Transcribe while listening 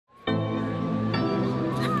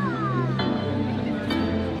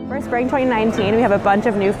For spring 2019, we have a bunch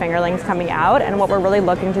of new fingerlings coming out, and what we're really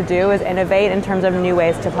looking to do is innovate in terms of new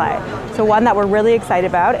ways to play. So one that we're really excited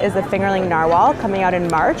about is the Fingerling Narwhal, coming out in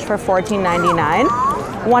March for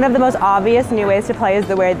 $14.99. One of the most obvious new ways to play is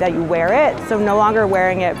the way that you wear it. So no longer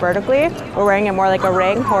wearing it vertically, we're wearing it more like a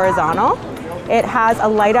ring, horizontal. It has a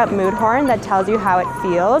light up mood horn that tells you how it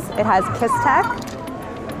feels. It has kiss tech.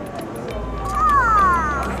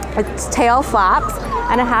 Its tail flaps,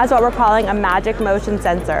 and it has what we're calling a magic motion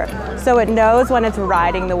sensor. So it knows when it's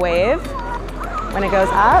riding the wave, when it goes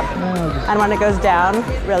up, and when it goes down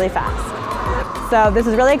really fast. So this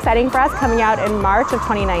is really exciting for us, coming out in March of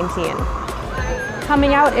 2019.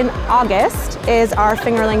 Coming out in August is our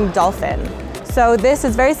Fingerling Dolphin. So this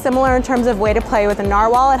is very similar in terms of way to play with a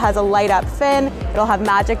narwhal. It has a light up fin, it'll have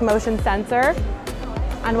magic motion sensor.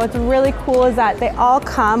 And what's really cool is that they all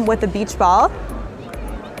come with a beach ball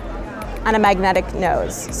and a magnetic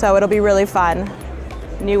nose. So it'll be really fun,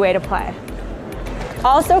 new way to play.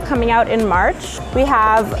 Also coming out in March, we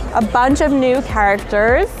have a bunch of new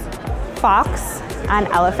characters, fox and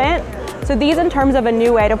elephant. So these, in terms of a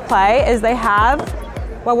new way to play, is they have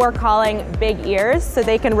what we're calling big ears, so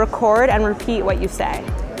they can record and repeat what you say.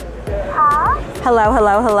 Hello,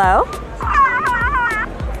 hello, hello.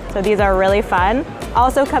 So these are really fun.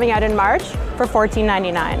 Also coming out in March for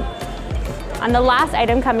 $14.99. And the last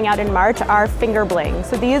item coming out in March are Fingerlings.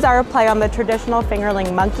 So these are a play on the traditional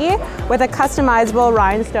fingerling monkey with a customizable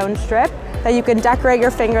rhinestone strip that you can decorate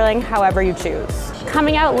your fingerling however you choose.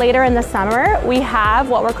 Coming out later in the summer, we have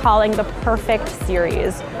what we're calling the Perfect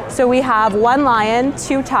series. So we have one lion,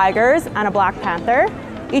 two tigers, and a black panther.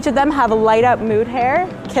 Each of them have a light up mood hair,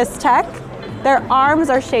 kiss tech. Their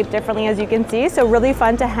arms are shaped differently, as you can see, so really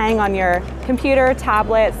fun to hang on your computer,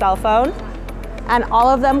 tablet, cell phone. And all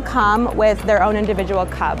of them come with their own individual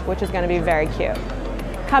cub, which is going to be very cute.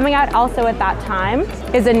 Coming out also at that time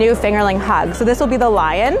is a new fingerling hug. So this will be the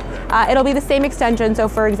lion. It'll be the same extension. So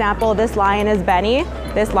for example, this lion is Benny.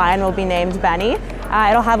 This lion will be named Benny.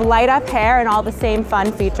 It'll have light up hair and all the same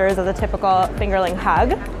fun features of the typical fingerling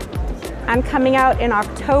hug. And coming out in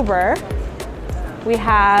October, we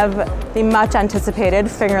have the much anticipated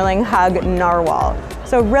Fingerling Hug Narwhal.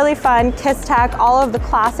 So really fun, kiss tech, all of the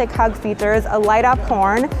classic hug features, a light up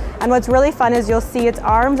horn, and what's really fun is you'll see its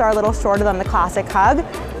arms are a little shorter than the classic hug,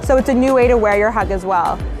 so it's a new way to wear your hug as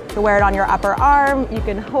well. You can wear it on your upper arm, you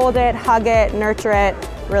can hold it, hug it, nurture it,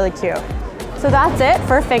 really cute. So that's it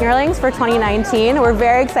for Fingerlings for 2019. We're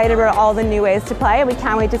very excited about all the new ways to play, and we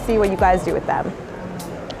can't wait to see what you guys do with them.